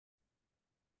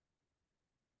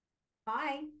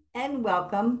Hi, and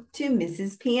welcome to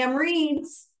Mrs. PM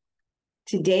Reads.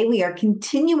 Today we are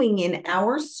continuing in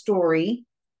our story,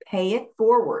 Pay It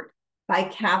Forward by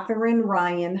Catherine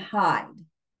Ryan Hyde.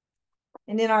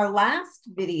 And in our last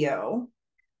video,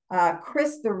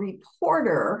 Chris, the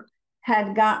reporter,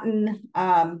 had gotten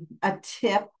a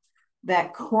tip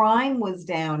that crime was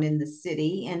down in the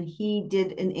city, and he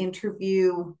did an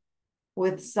interview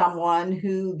with someone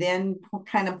who then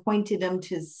kind of pointed him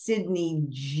to Sydney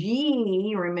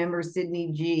G. Remember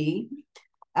Sydney G?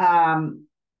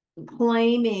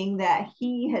 Claiming that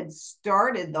he had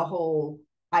started the whole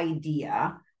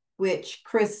idea, which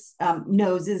Chris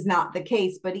knows is not the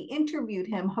case, but he interviewed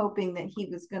him hoping that he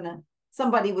was going to,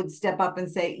 somebody would step up and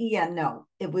say, yeah, no,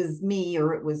 it was me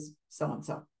or it was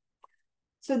so-and-so.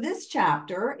 So this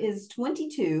chapter is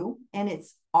 22 and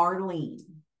it's Arlene.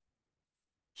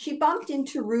 She bumped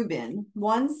into Reuben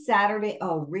one Saturday.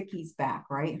 Oh, Ricky's back,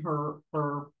 right? Her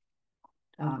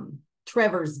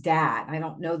Trevor's dad. I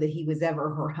don't know that he was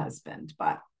ever her husband,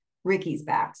 but Ricky's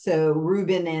back. So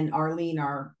Reuben and Arlene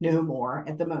are no more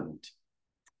at the moment.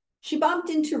 She bumped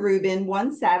into Reuben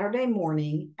one Saturday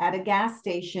morning at a gas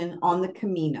station on the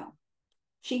Camino.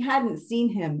 She hadn't seen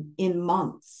him in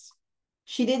months.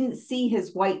 She didn't see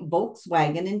his white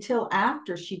Volkswagen until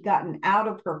after she'd gotten out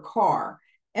of her car.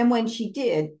 And when she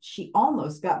did, she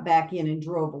almost got back in and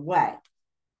drove away.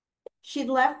 She'd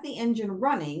left the engine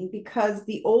running because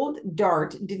the old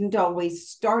Dart didn't always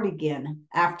start again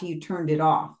after you turned it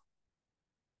off.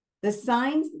 The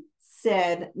sign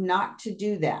said not to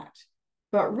do that,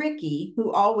 but Ricky,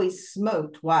 who always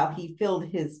smoked while he filled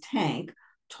his tank,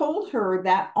 told her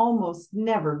that almost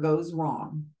never goes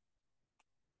wrong.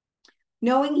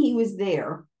 Knowing he was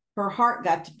there, her heart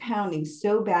got to pounding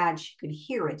so bad she could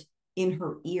hear it in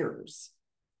her ears.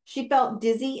 She felt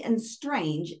dizzy and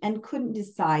strange and couldn't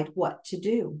decide what to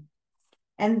do.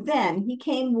 And then he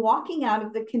came walking out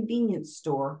of the convenience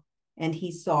store and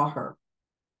he saw her.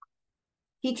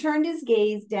 He turned his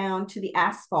gaze down to the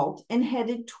asphalt and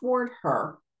headed toward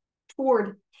her,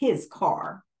 toward his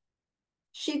car.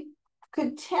 She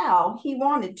could tell he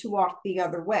wanted to walk the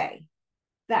other way.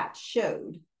 That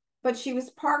showed, but she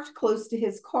was parked close to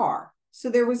his car, so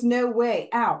there was no way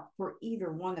out for either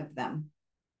one of them.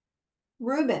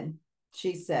 Reuben,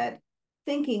 she said,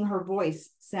 thinking her voice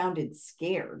sounded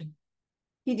scared.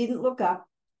 He didn't look up.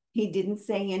 He didn't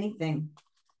say anything.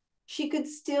 She could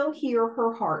still hear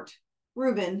her heart.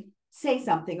 Reuben, say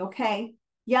something, okay?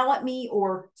 Yell at me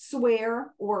or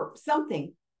swear or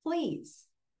something, please.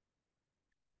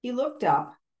 He looked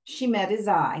up. She met his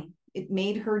eye. It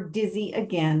made her dizzy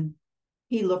again.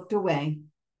 He looked away.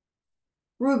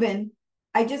 Reuben,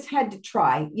 I just had to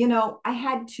try. I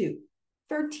had to.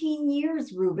 13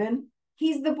 years, Reuben.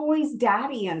 He's the boy's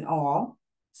daddy and all.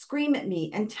 Scream at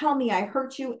me and tell me I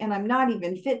hurt you and I'm not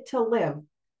even fit to live,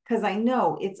 because I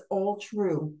know it's all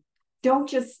true. Don't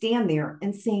just stand there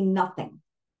and say nothing.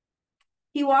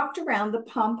 He walked around the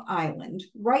pump island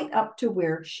right up to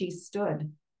where she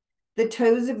stood. The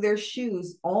toes of their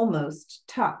shoes almost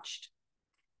touched.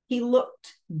 He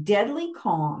looked deadly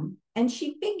calm, and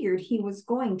she figured he was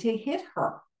going to hit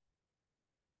her.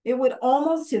 It would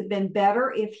almost have been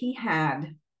better if he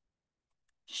had.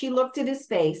 She looked at his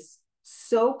face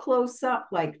so close up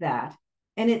like that,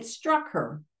 and it struck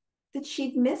her that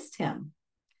she'd missed him.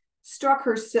 Struck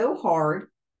her so hard,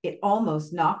 it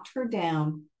almost knocked her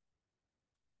down.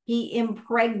 He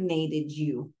impregnated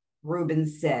you, Reuben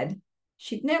said.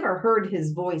 She'd never heard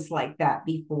his voice like that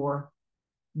before.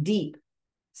 Deep,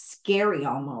 scary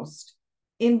almost.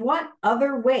 In what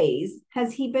other ways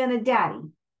has he been a daddy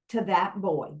to that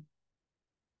boy?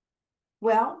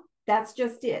 Well, that's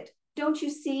just it. Don't you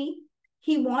see?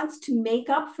 He wants to make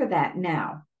up for that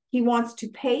now. He wants to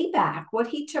pay back what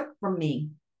he took from me.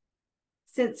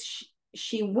 Since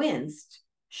she winced,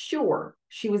 sure,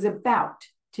 she was about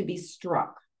to be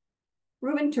struck.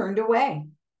 Reuben turned away.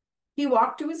 He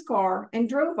walked to his car and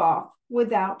drove off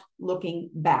without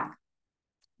looking back.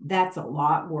 That's a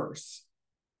lot worse.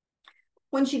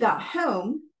 When she got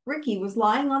home, Ricky was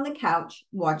lying on the couch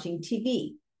watching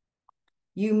TV.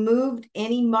 You moved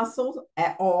any muscle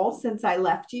at all since I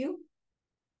left you?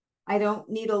 I don't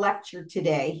need a lecture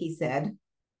today, he said.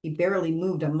 He barely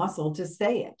moved a muscle to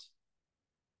say it.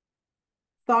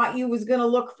 Thought you was going to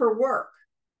look for work.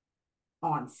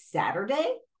 On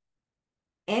Saturday?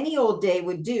 Any old day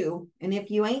would do, and if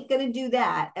you ain't going to do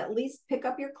that, at least pick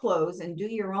up your clothes and do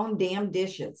your own damn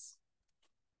dishes.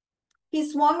 He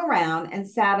swung around and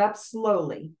sat up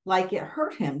slowly, like it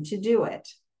hurt him to do it.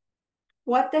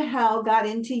 What the hell got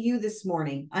into you this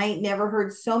morning? I ain't never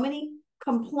heard so many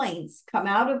complaints come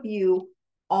out of you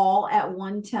all at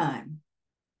one time.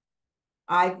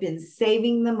 I've been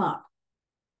saving them up.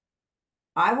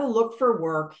 I will look for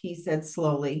work, he said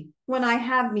slowly, when I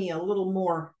have me a little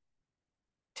more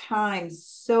time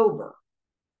sober.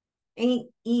 Ain't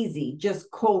easy,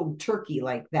 just cold turkey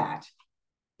like that.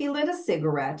 He lit a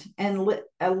cigarette and lit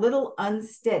a little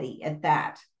unsteady at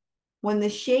that. When the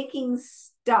shaking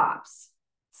stops,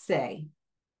 say,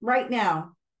 right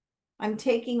now, I'm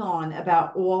taking on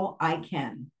about all I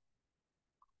can.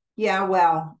 Yeah,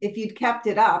 well, if you'd kept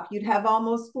it up, you'd have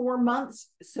almost 4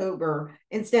 months sober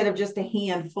instead of just a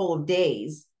handful of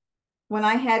days. When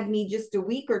I had me just a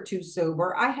week or two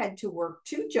sober, I had to work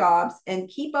 2 jobs and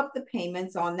keep up the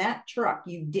payments on that truck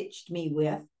you ditched me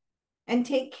with and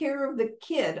take care of the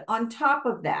kid on top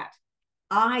of that.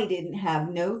 I didn't have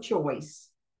no choice.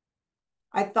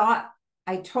 I thought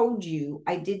I told you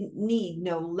I didn't need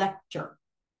no lecture.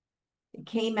 It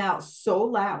came out so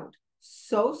loud,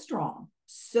 so strong,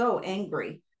 so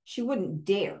angry, she wouldn't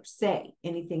dare say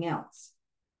anything else,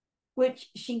 which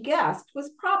she guessed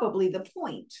was probably the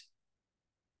point.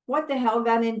 What the hell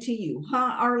got into you,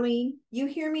 huh, Arlene? You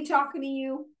hear me talking to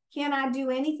you? Can't I do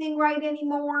anything right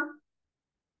anymore?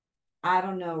 I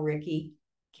don't know, Ricky.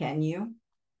 Can you?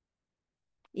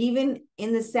 Even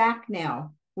in the sack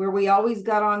now, where we always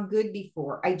got on good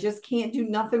before, I just can't do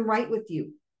nothing right with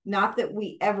you. Not that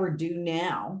we ever do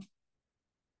now.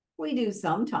 We do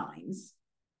sometimes.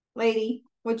 Lady,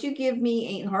 what you give me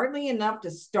ain't hardly enough to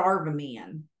starve a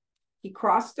man. He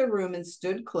crossed the room and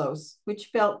stood close, which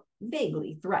felt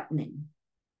vaguely threatening.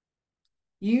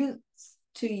 Used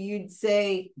to you'd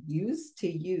say,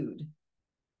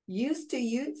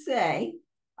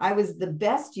 I was the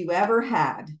best you ever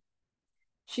had.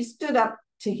 She stood up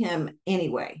to him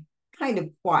anyway, kind of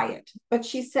quiet, but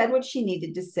she said what she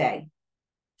needed to say.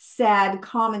 Sad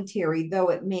commentary though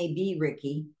it may be,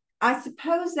 Ricky, I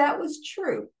suppose that was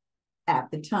true at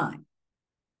the time.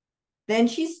 Then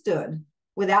she stood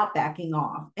without backing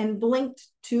off and blinked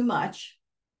too much,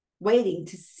 waiting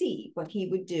to see what he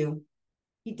would do.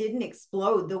 He didn't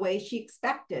explode the way she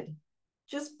expected,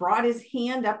 just brought his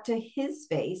hand up to his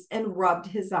face and rubbed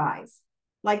his eyes,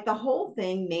 like the whole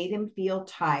thing made him feel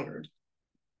tired.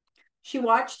 She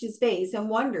watched his face and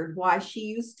wondered why she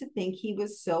used to think he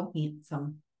was so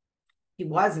handsome. He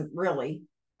wasn't really,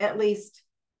 at least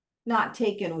not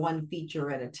taken one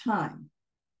feature at a time.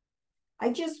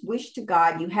 I just wish to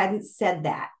God you hadn't said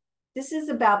that. This is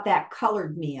about that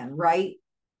colored man, right?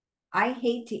 I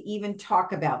hate to even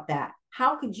talk about that.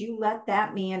 How could you let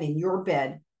that man in your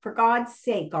bed? For God's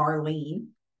sake, Arlene.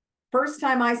 First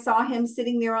time I saw him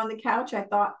sitting there on the couch, I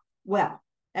thought, well,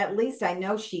 at least I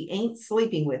know she ain't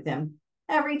sleeping with him.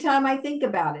 Every time I think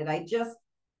about it,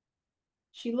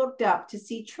 She looked up to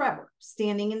see Trevor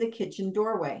standing in the kitchen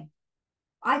doorway.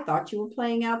 I thought you were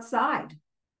playing outside.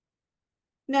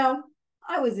 No,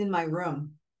 I was in my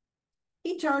room.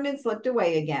 He turned and slipped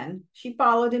away again. She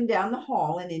followed him down the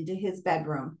hall and into his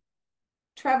bedroom.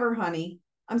 Trevor, honey,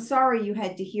 I'm sorry you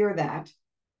had to hear that.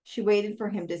 She waited for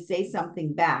him to say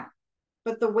something back,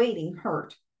 but the waiting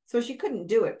hurt, so she couldn't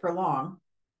do it for long.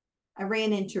 I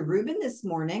ran into Reuben this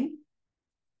morning.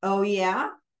 Oh, yeah?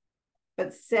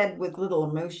 But said with little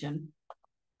emotion.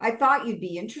 I thought you'd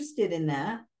be interested in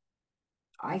that.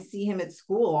 I see him at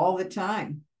school all the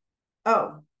time.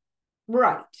 Oh,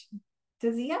 right.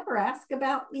 Does he ever ask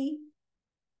about me?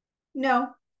 No.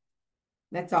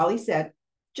 That's all he said.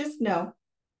 Just no.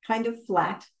 Kind of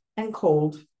flat and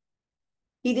cold.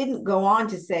 He didn't go on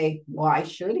to say, why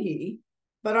should he?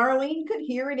 But Arlene could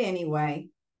hear it anyway.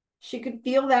 She could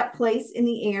feel that place in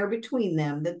the air between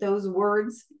them that those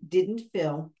words didn't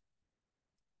fill.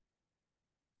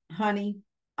 Honey,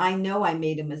 I know I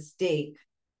made a mistake.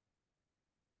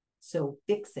 So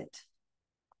fix it.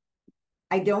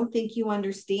 I don't think you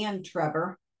understand,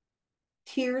 Trevor.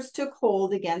 Tears took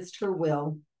hold against her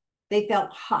will. They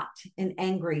felt hot and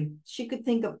angry. She could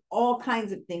think of all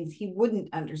kinds of things he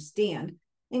wouldn't understand,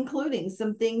 including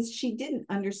some things she didn't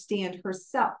understand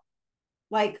herself,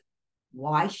 like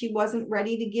why she wasn't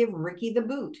ready to give Ricky the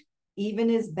boot, even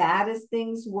as bad as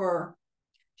things were.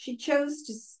 She chose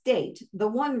to state the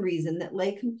one reason that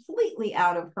lay completely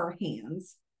out of her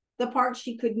hands, the part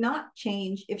she could not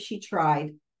change if she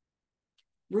tried.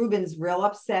 Reuben's real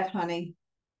upset, honey.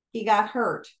 He got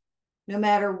hurt. No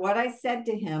matter what I said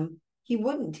to him, he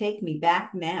wouldn't take me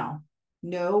back now.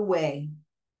 No way.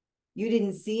 You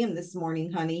didn't see him this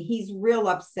morning, honey. He's real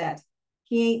upset.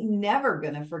 He ain't never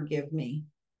gonna forgive me.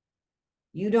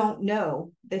 You don't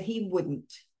know that he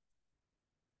wouldn't.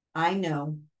 I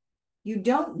know. You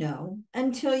don't know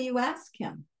until you ask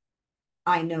him.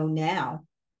 I know now.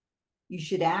 You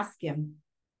should ask him.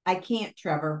 I can't,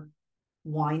 Trevor.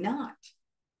 Why not?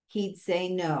 He'd say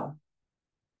no.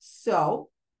 So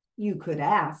you could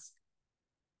ask.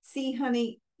 See,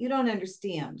 honey, you don't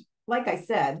understand. Like I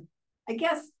said, I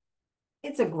guess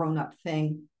it's a grown-up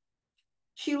thing.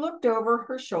 She looked over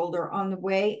her shoulder on the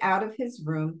way out of his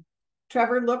room.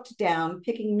 Trevor looked down,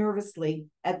 picking nervously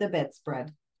at the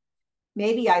bedspread.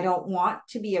 Maybe I don't want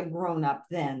to be a grown-up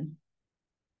then.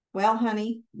 Well,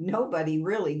 honey, nobody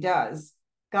really does.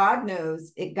 God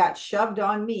knows it got shoved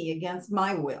on me against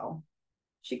my will.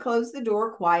 She closed the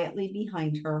door quietly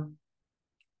behind her.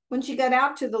 When she got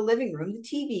out to the living room, the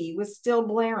TV was still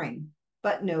blaring,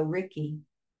 but no Ricky.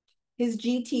 His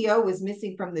GTO was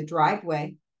missing from the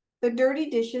driveway. The dirty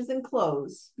dishes and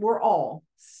clothes were all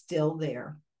still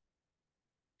there.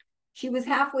 She was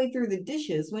halfway through the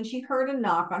dishes when she heard a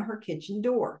knock on her kitchen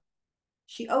door.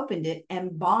 She opened it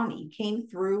and Bonnie came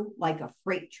through like a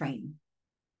freight train.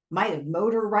 Might have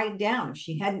mowed her right down if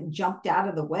she hadn't jumped out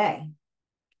of the way.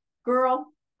 Girl,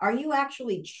 are you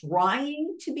actually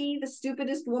trying to be the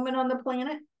stupidest woman on the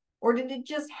planet? Or did it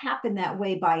just happen that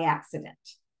way by accident?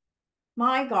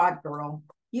 My God, girl,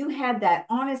 you had that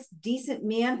honest, decent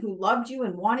man who loved you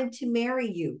and wanted to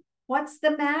marry you. What's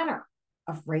the matter?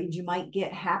 Afraid you might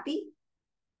get happy?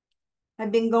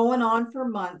 I've been going on for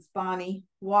months, Bonnie.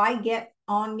 Why get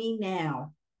on me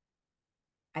now?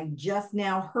 I just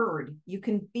now heard you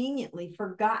conveniently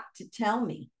forgot to tell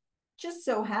me. Just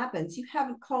so happens you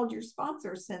haven't called your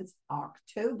sponsor since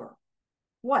October.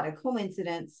 What a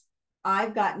coincidence.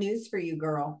 I've got news for you,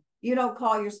 girl. You don't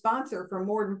call your sponsor for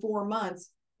more than 4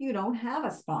 months, you don't have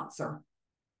a sponsor.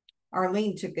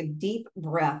 Arlene took a deep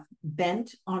breath,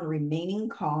 bent on remaining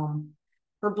calm.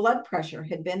 Her blood pressure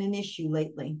had been an issue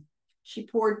lately. She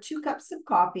poured 2 cups of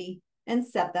coffee and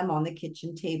set them on the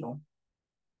kitchen table.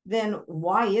 Then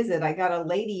why is it I got a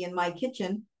lady in my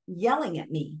kitchen yelling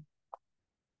at me?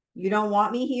 You don't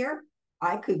want me here?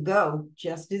 I could go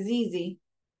just as easy.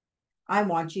 I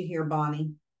want you here,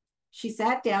 Bonnie. She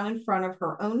sat down in front of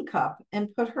her own cup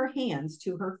and put her hands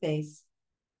to her face.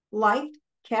 Life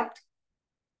kept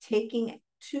taking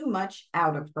too much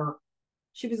out of her.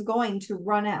 She was going to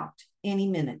run out any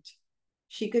minute.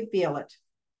 She could feel it.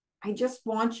 I just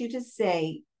want you to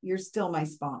say you're still my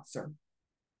sponsor.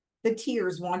 The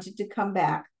tears wanted to come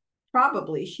back.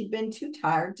 Probably she'd been too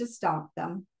tired to stop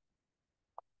them.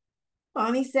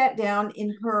 Bonnie sat down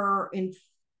in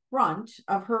front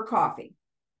of her coffee.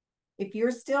 If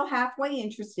you're still halfway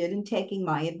interested in taking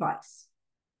my advice,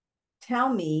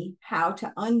 tell me how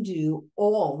to undo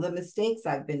all the mistakes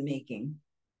I've been making.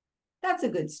 That's a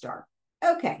good start.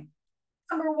 Okay.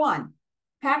 Number 1,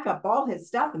 pack up all his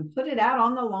stuff and put it out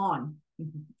on the lawn.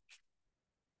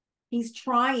 He's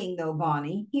trying though,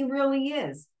 Bonnie. He really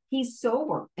is. He's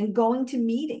sober and going to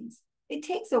meetings. It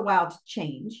takes a while to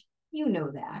change. You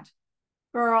know that.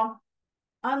 Girl,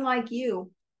 unlike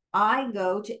you, I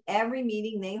go to every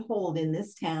meeting they hold in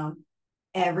this town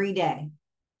every day.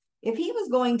 If he was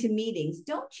going to meetings,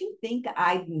 don't you think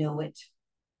I'd know it?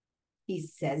 He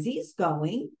says he's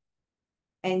going,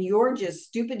 and you're just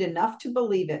stupid enough to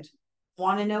believe it.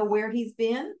 Want to know where he's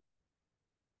been?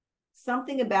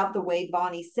 Something about the way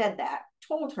Bonnie said that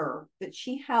told her that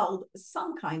she held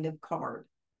some kind of card.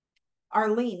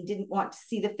 Arlene didn't want to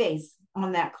see the face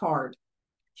on that card.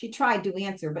 She tried to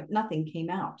answer, but nothing came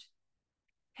out.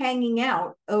 Hanging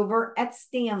out over at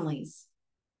Stanley's.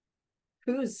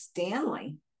 Who's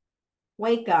Stanley?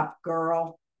 Wake up,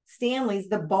 girl. Stanley's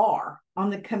the bar on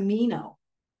the Camino.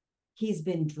 He's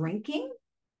been drinking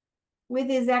with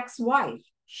his ex-wife,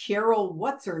 Cheryl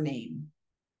what's-her-name.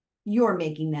 You're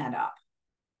making that up.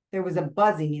 There was a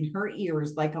buzzing in her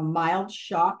ears like a mild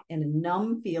shock and a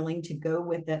numb feeling to go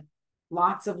with it.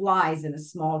 Lots of lies in a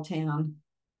small town.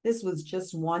 This was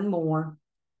just one more.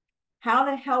 How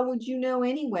the hell would you know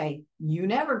anyway? You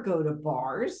never go to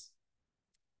bars.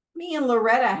 Me and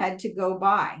Loretta had to go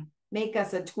by, make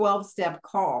us a 12-step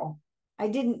call. I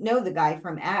didn't know the guy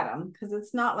from Adam because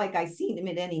it's not like I seen him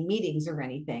at any meetings or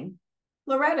anything.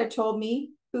 Loretta told me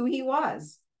who he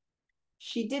was.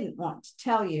 She didn't want to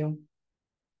tell you.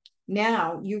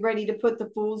 Now, you ready to put the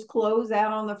fool's clothes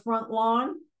out on the front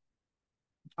lawn?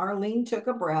 Arlene took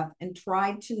a breath and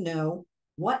tried to know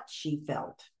what she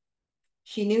felt.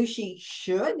 She knew she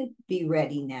should be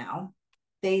ready now.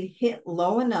 They'd hit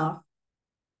low enough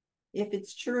if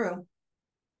it's true.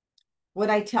 Would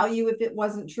I tell you if it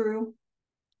wasn't true?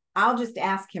 I'll just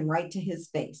ask him right to his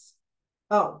face.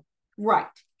 Oh, right.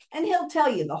 And he'll tell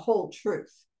you the whole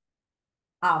truth.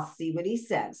 I'll see what he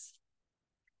says.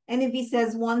 And if he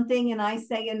says one thing and I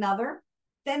say another,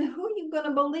 then who are you going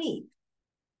to believe?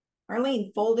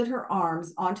 Arlene folded her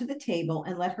arms onto the table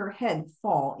and let her head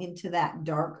fall into that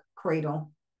dark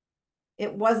cradle.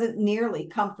 It wasn't nearly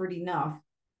comfort enough.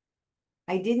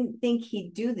 I didn't think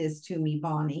he'd do this to me,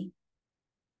 Bonnie.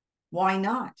 Why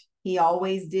not? He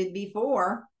always did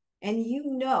before. And you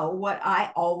know what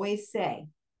I always say.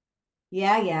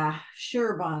 Yeah,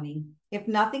 sure, Bonnie. If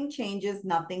nothing changes,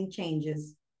 nothing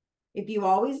changes. If you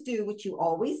always do what you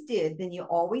always did, then you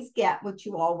always get what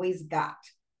you always got.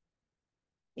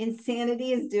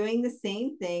 Insanity is doing the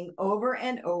same thing over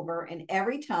and over, and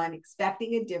every time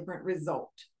expecting a different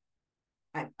result.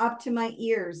 I'm up to my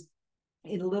ears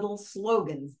in little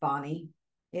slogans, Bonnie.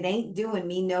 It ain't doing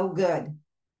me no good.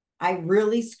 I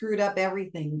really screwed up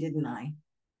everything, didn't I?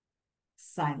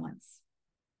 Silence.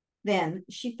 Then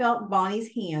she felt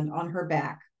Bonnie's hand on her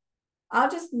back.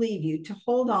 I'll just leave you to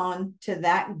hold on to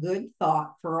that good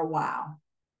thought for a while.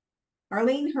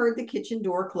 Arlene heard the kitchen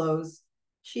door close.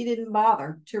 She didn't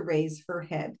bother to raise her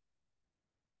head.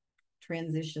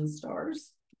 Transition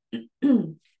stars.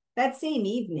 That same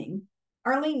evening,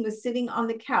 Arlene was sitting on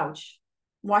the couch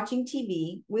watching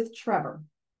TV with Trevor,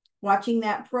 watching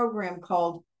that program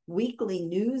called Weekly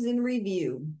News and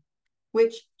Review,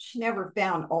 which she never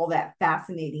found all that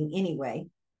fascinating anyway,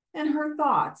 and her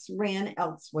thoughts ran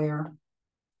elsewhere.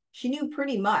 She knew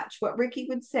pretty much what Ricky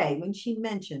would say when she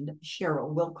mentioned Cheryl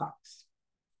Wilcox.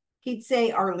 He'd say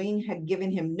Arlene had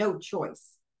given him no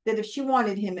choice, that if she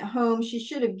wanted him at home, she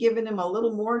should have given him a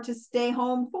little more to stay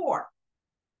home for.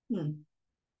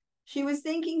 She was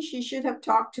thinking she should have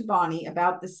talked to Bonnie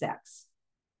about the sex,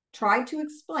 tried to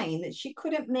explain that she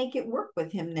couldn't make it work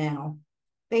with him now.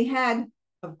 They had,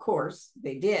 of course,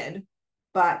 they did,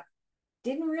 but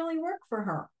didn't really work for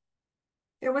her.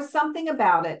 There was something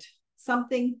about it,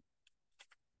 something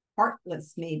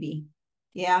heartless, maybe.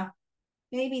 Yeah,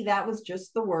 maybe that was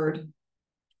just the word.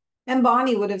 And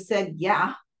Bonnie would have said,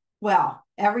 yeah, well,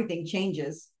 everything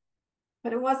changes.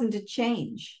 But it wasn't a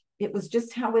change. It was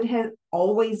just how it had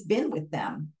always been with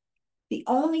them. The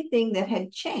only thing that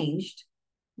had changed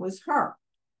was her.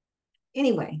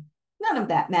 Anyway, none of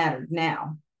that mattered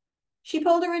now. She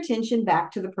pulled her attention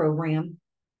back to the program.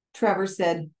 Trevor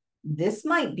said, "This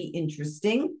might be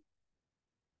interesting."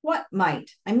 What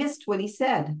might? I missed what he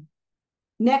said.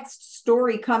 Next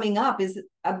story coming up is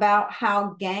about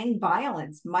how gang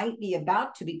violence might be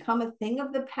about to become a thing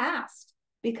of the past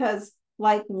because,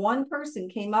 like, one person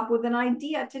came up with an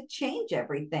idea to change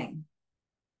everything.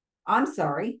 I'm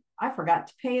sorry, I forgot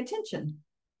to pay attention.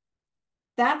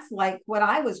 That's like what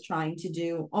I was trying to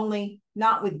do, only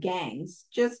not with gangs,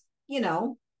 just,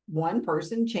 one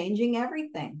person changing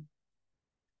everything.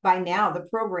 By now, the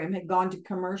program had gone to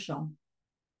commercial.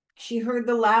 She heard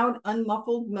the loud,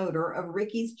 unmuffled motor of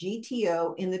Ricky's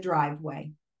GTO in the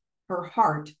driveway. Her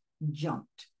heart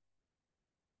jumped.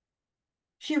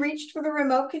 She reached for the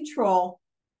remote control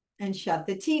and shut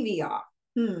the TV off.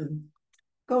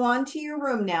 Go on to your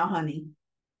room now, honey.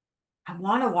 I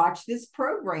want to watch this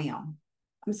program.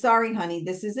 I'm sorry, honey,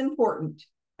 this is important.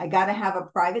 I got to have a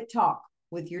private talk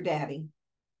with your daddy.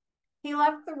 He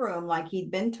left the room like he'd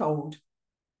been told.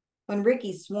 When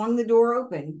Ricky swung the door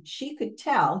open, she could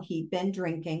tell he'd been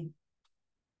drinking.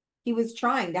 He was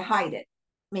trying to hide it.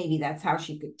 Maybe that's how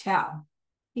she could tell.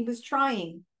 He was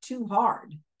trying too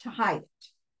hard to hide it.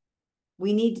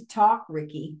 We need to talk,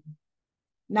 Ricky.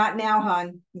 Not now,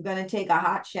 hon. I'm going to take a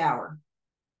hot shower.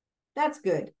 That's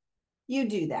good. You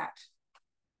do that.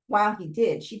 While he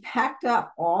did, she packed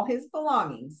up all his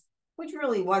belongings, which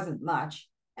really wasn't much,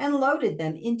 and loaded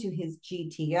them into his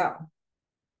GTO.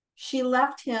 She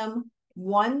left him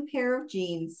one pair of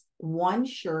jeans, one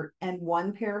shirt, and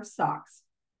one pair of socks,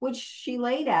 which she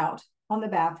laid out on the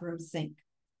bathroom sink.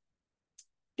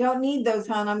 Don't need those,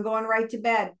 hon. I'm going right to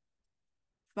bed.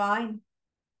 Fine.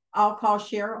 I'll call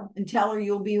Cheryl and tell her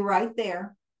you'll be right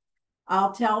there.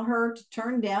 I'll tell her to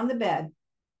turn down the bed.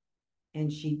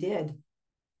 And she did.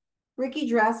 Ricky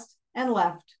dressed and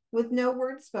left with no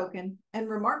word spoken and,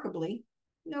 remarkably,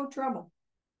 no trouble.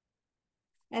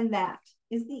 And that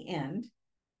is the end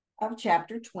of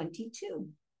chapter 22.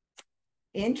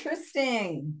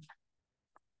 Interesting.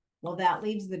 Well, that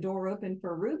leaves the door open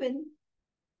for Reuben,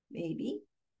 maybe.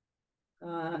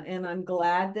 And I'm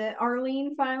glad that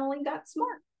Arlene finally got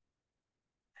smart.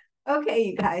 Okay,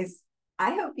 you guys,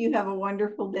 I hope you have a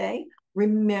wonderful day.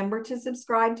 Remember to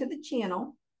subscribe to the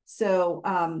channel. So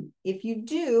if you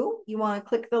do, you want to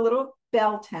click the little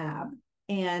bell tab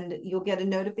and you'll get a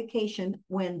notification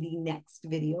when the next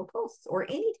video posts or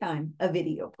anytime a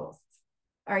video posts.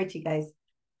 All right, you guys,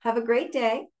 have a great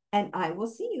day and I will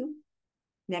see you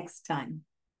next time.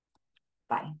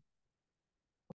 Bye.